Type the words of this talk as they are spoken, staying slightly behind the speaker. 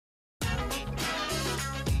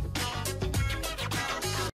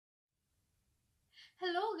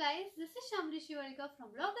Hello guys, this is Shivalika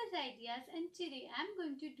from BloggersIdeas, and today I'm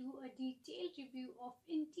going to do a detailed review of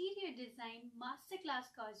Interior Design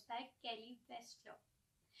Masterclass course by Kelly Wearstler.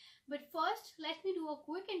 But first, let me do a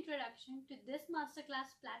quick introduction to this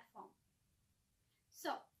Masterclass platform.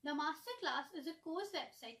 So, the Masterclass is a course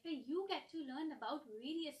website where you get to learn about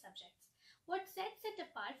various subjects. What sets it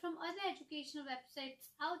apart from other educational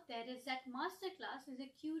websites out there is that Masterclass is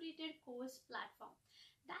a curated course platform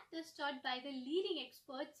that is taught by the leading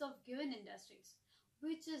experts of given industries,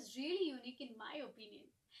 which is really unique in my opinion.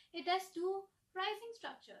 It has two pricing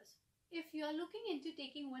structures. If you are looking into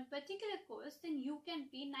taking one particular course, then you can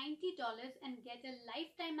pay $90 and get a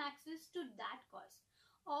lifetime access to that course.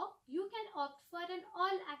 Or you can opt for an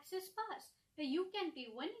all-access pass, where you can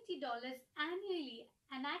pay $180 annually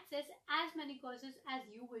and access as many courses as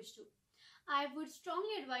you wish to. I would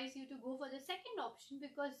strongly advise you to go for the second option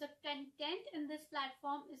because the content in this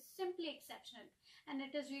platform is simply exceptional and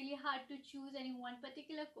it is really hard to choose any one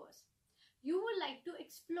particular course. You would like to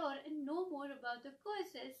explore and know more about the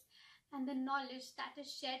courses and the knowledge that is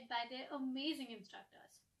shared by their amazing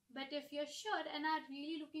instructors. But if you're sure and are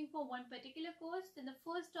really looking for one particular course, then the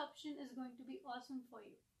first option is going to be awesome for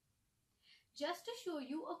you. Just to show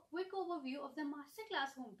you a quick overview of the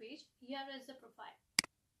Masterclass homepage, here is the profile.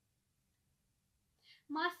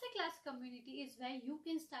 Masterclass community is where you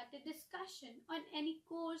can start a discussion on any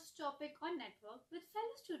course, topic or network with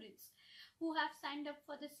fellow students who have signed up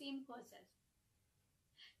for the same courses.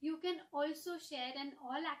 You can also share an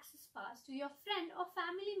all-access pass to your friend or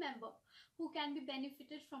family member who can be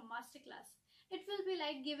benefited from Masterclass. It will be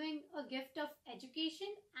like giving a gift of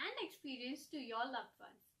education and experience to your loved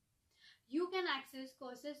ones. You can access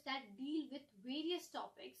courses that deal with various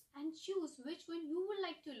topics and choose which one you would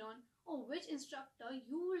like to learn or which instructor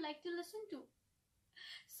you would like to listen to.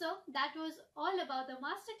 So that was all about the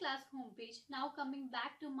Masterclass homepage. Now coming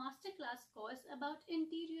back to Masterclass course about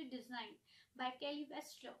interior design by Kelly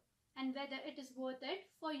Wearstler and whether it is worth it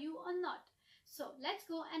for you or not. So let's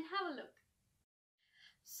go and have a look.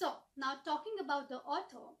 So now talking about the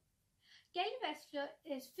author, Kelly Wearstler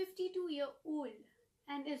is 52-year-old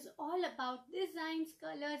and is all about designs,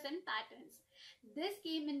 colors and patterns. This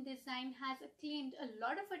game in design has claimed a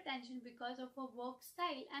lot of attention because of her work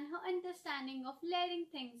style and her understanding of layering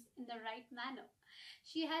things in the right manner.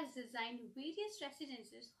 She has designed various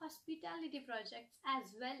residences, hospitality projects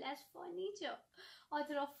as well as furniture.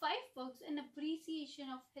 Author of 5 books in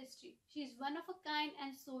appreciation of history. She is one of a kind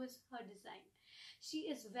and so is her design.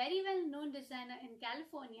 She is very well known designer in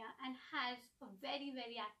California and has a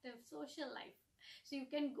very active social life. So you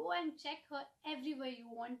can go and check her everywhere you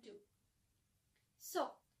want to.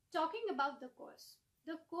 So, talking about the course.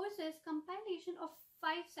 The course is compilation of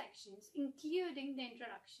 5 sections including the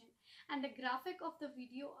introduction, and the graphic of the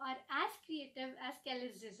video are as creative as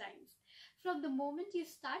Kelly's designs. From the moment you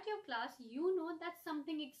start your class, you know that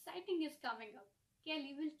something exciting is coming up.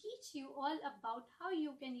 Kelly will teach you all about how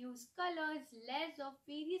you can use colors, layers of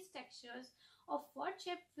various textures of what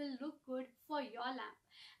shape will look good for your lamp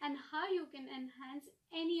and how you can enhance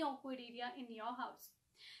any awkward area in your house.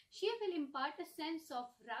 She will impart a sense of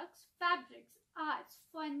rugs, fabrics, arts,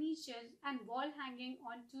 furniture and wall hanging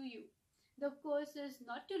onto you. The course is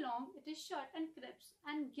not too long, it is short and crisp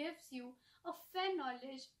and gives you a fair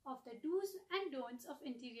knowledge of the do's and don'ts of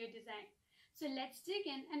interior design. So let's dig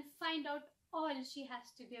in and find out all she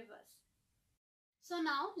has to give us. So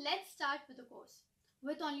now let's start with the course.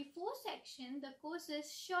 With only 4 sections, the course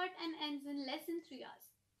is short and ends in less than 3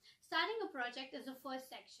 hours. Starting a project is the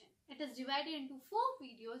first section. It is divided into 4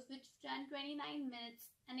 videos which run 29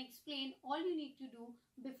 minutes and explain all you need to do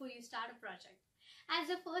before you start a project.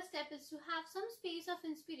 As the first step is to have some space of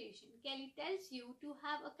inspiration. Kelly tells you to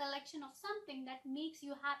have a collection of something that makes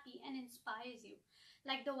you happy and inspires you,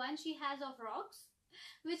 like the one she has of rocks,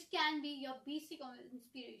 which can be your basic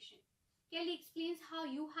inspiration. Kelly explains how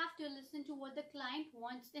you have to listen to what the client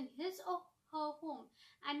wants in his or her home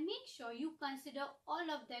and make sure you consider all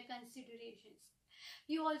of their considerations.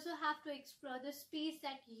 You also have to explore the space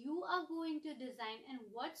that you are going to design and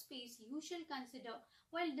what space you shall consider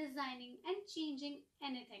while designing and changing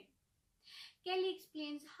anything. Kelly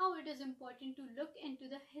explains how it is important to look into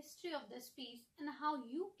the history of the space and how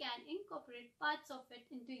you can incorporate parts of it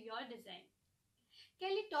into your design.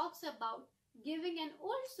 Kelly talks about giving an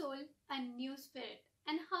old soul a new spirit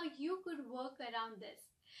and how you could work around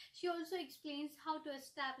this. She also explains how to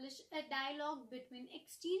establish a dialogue between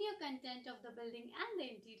exterior content of the building and the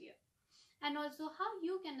interior, and also how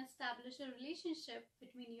you can establish a relationship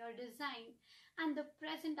between your design and the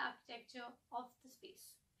present architecture of the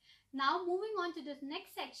space. Now moving on to the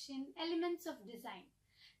next section, elements of design.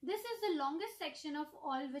 This is the longest section of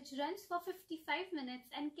all, which runs for 55 minutes,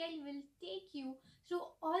 and Kelly will take you through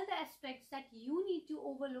all the aspects that you need to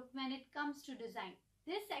overlook when it comes to design.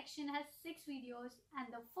 This section has 6 videos, and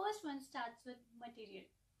the first one starts with material.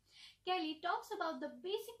 Kelly talks about the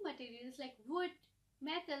basic materials like wood,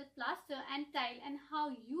 metal, plaster and tile, and how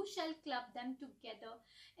you shall club them together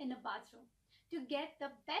in a bathroom to get the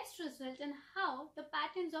best result, and how the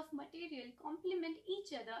patterns of material complement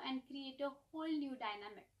each other and create a whole new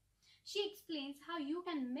dynamic. She explains how you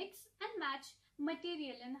can mix and match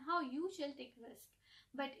material and how you shall take risk.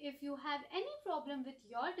 But if you have any problem with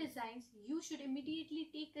your designs, you should immediately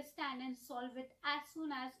take a stand and solve it as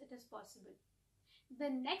soon as it is possible. The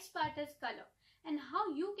next part is color and how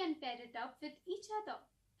you can pair it up with each other.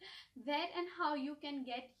 Where and how you can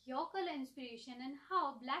get your color inspiration, and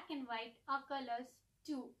how black and white are colors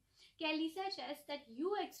too. Kelly suggests that you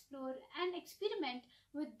explore and experiment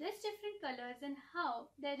with these different colors and how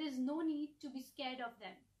there is no need to be scared of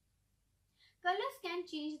them. Colors can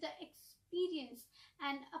change the experience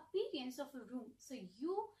and appearance of a room, so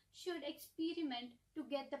you should experiment to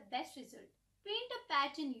get the best result. Paint a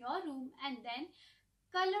patch in your room and then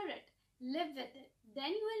color it. Live with it.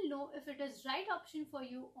 Then you will know if it is right option for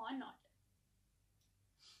you or not.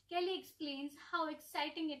 Kelly explains how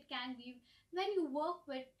exciting it can be when you work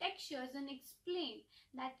with textures, and explain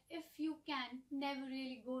that if you can never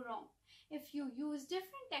really go wrong if you use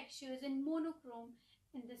different textures in monochrome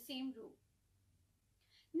in the same room.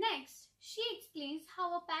 Next, she explains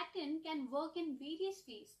how a pattern can work in various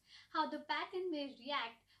ways, how the pattern may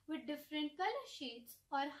react with different color shades,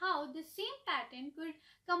 or how the same pattern could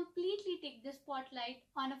completely take the spotlight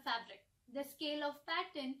on a fabric. The scale of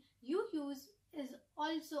pattern you use is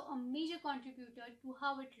also a major contributor to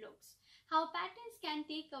how it looks, how patterns can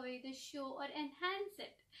take away the show or enhance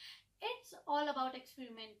it. It's all about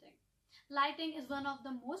experimenting. Lighting is one of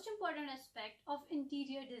the most important aspects of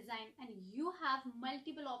interior design, and you have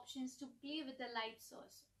multiple options to play with the light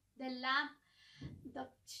source. The lamp, the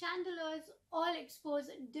chandeliers all expose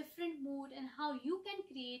a different mood and how you can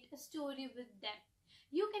create a story with them.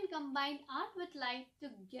 You can combine art with light to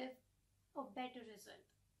give a better result.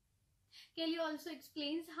 Kelly also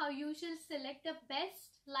explains how you shall select the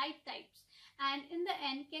best light types, and in the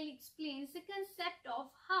end Kelly explains the concept of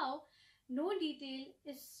how no detail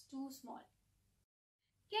is too small.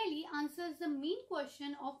 Kelly answers the main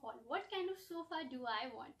question of all: what kind of sofa do I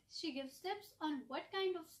want? She gives tips on what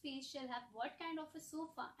kind of space shall have what kind of a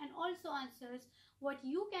sofa, and also answers what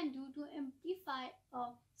you can do to amplify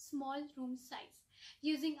a small room size.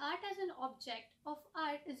 Using art as an object of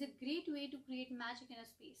art is a great way to create magic in a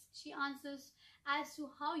space. She answers as to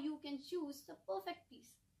how you can choose the perfect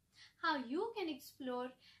piece, how you can explore,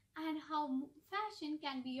 and how fashion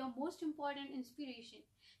can be your most important inspiration.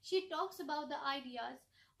 She talks about the ideas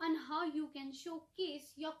on how you can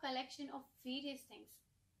showcase your collection of various things.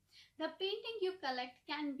 The painting you collect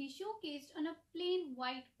can be showcased on a plain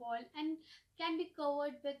white wall and can be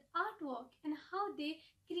covered with artwork, and how they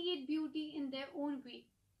create beauty in their own way.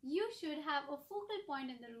 You should have a focal point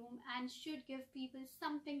in the room and should give people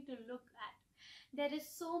something to look at. There is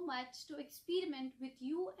so much to experiment with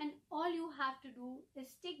you, and all you have to do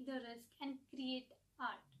is take the risk and create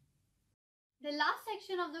art. The last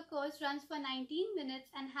section of the course runs for 19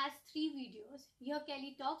 minutes and has 3 videos. Here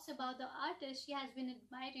Kelly talks about the artists she has been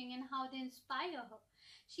admiring and how they inspire her.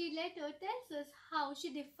 She later tells us how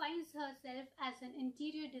she defines herself as an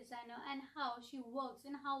interior designer and how she works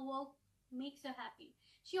and how work makes her happy.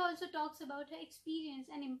 She also talks about her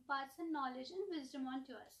experience and imparts her knowledge and wisdom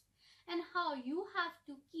onto us, and how you have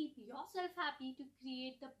to keep yourself happy to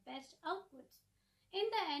create the best outputs. In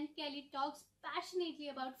the end, Kelly talks passionately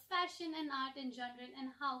about fashion and art in general,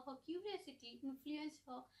 and how her curiosity influenced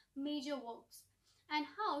her major works, and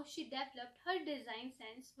how she developed her design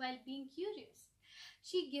sense while being curious.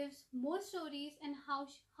 She gives more stories and how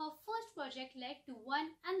her first project led to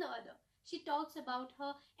one and the other. She talks about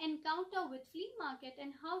her encounter with flea market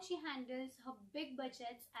and how she handles her big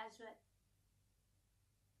budgets as well.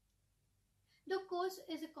 The course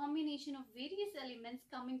is a combination of various elements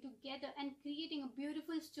coming together and creating a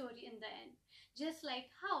beautiful story in the end. Just like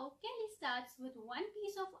how Kelly starts with one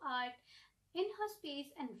piece of art in her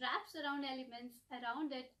space and wraps around elements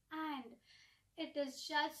around it, and it is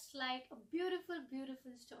just like a beautiful,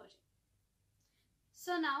 beautiful story.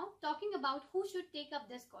 So now, talking about who should take up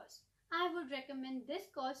this course. I would recommend this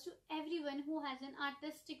course to everyone who has an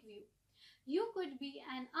artistic view. You could be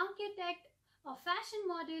an architect, a fashion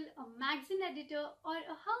model, a magazine editor, or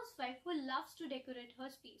a housewife who loves to decorate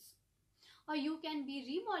her space. Or you can be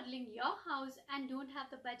remodeling your house and don't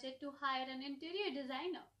have the budget to hire an interior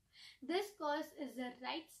designer. This course is the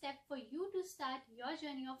right step for you to start your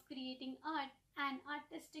journey of creating art and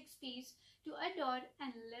artistic space to adore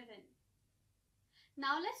and live in.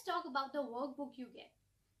 Now let's talk about the workbook you get.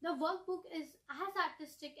 The workbook is as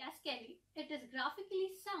artistic as Kelly. It is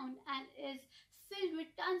graphically sound and is filled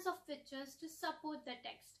with tons of pictures to support the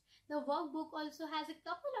text. The workbook also has a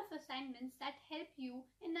couple of assignments that help you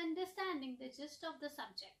in understanding the gist of the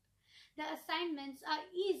subject. The assignments are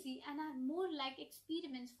easy and are more like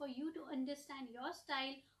experiments for you to understand your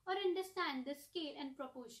style or understand the scale and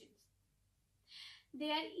proportions. They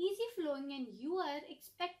are easy flowing and you are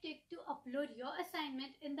expected to upload your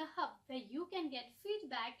assignment in the hub where you can get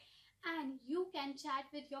feedback and you can chat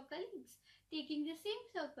with your colleagues taking the same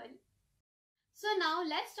circle. So now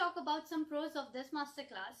let's talk about some pros of this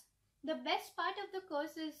masterclass. The best part of the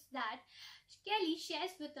course is that Kelly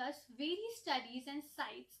shares with us various studies and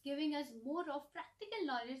sites giving us more of practical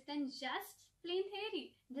knowledge than just plain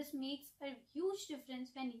theory. This makes a huge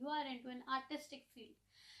difference when you are into an artistic field.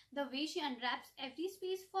 The way she unwraps every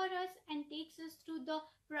space for us and takes us through the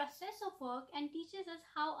process of work and teaches us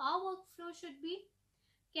how our workflow should be.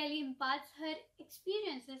 Kelly imparts her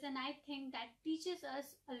experiences and I think that teaches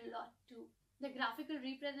us a lot too. The graphical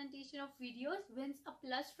representation of videos wins a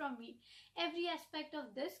plus from me. Every aspect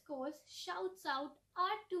of this course shouts out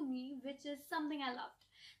art to me, which is something I loved.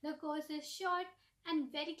 The course is short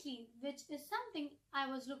and very clean, which is something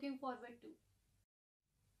I was looking forward to.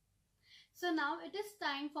 So now it is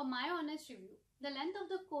time for my honest review. The length of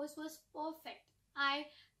the course was perfect. I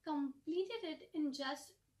completed it in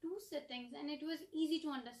just 2 sittings and it was easy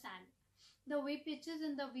to understand. The way pictures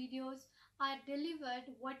in the videos are delivered,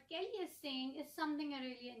 what Kelly is saying is something I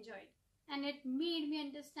really enjoyed. And it made me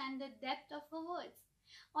understand the depth of her words.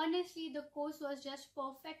 Honestly, the course was just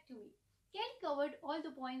perfect to me. Kelly covered all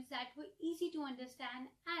the points that were easy to understand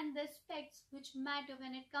and the aspects which matter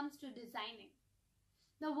when it comes to designing.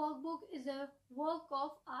 The workbook is a work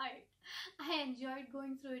of art. I enjoyed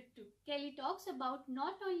going through it too. Kelly talks about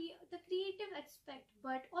not only the creative aspect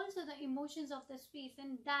but also the emotions of the space,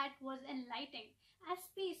 and that was enlightening as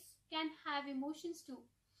space can have emotions too.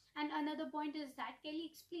 And another point is that Kelly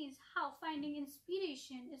explains how finding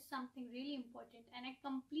inspiration is something really important, and I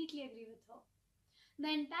completely agree with her.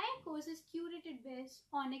 The entire course is curated based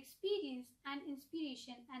on experience and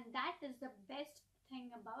inspiration, and that is the best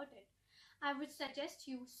thing about it. I would suggest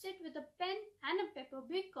you sit with a pen and a paper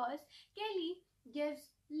because Kelly gives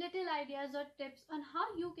little ideas or tips on how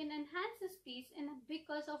you can enhance the space, and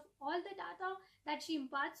because of all the data that she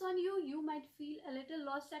imparts on you, you might feel a little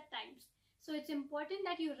lost at times. So it's important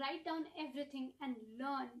that you write down everything and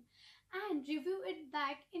learn and review it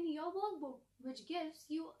back in your workbook, which gives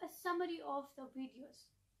you a summary of the videos.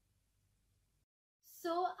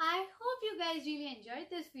 So I hope you guys really enjoyed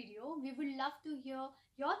this video. We would love to hear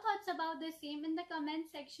your thoughts about the same in the comment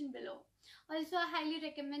section below. Also, I highly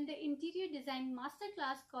recommend the Interior Design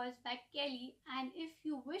Masterclass course by Kelly, and if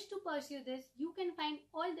you wish to pursue this, you can find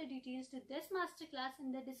all the details to this masterclass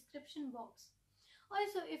in the description box.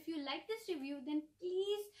 Also, if you like this review, then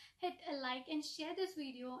please hit a like and share this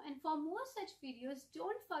video, and for more such videos,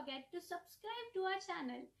 don't forget to subscribe to our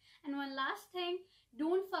channel. And one last thing,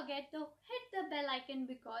 don't forget to hit the bell icon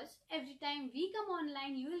because every time we come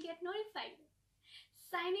online, you will get notified.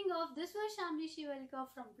 Signing off, this was Shamli Shivalkar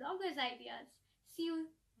from Bloggers Ideas. See you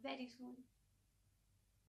very soon.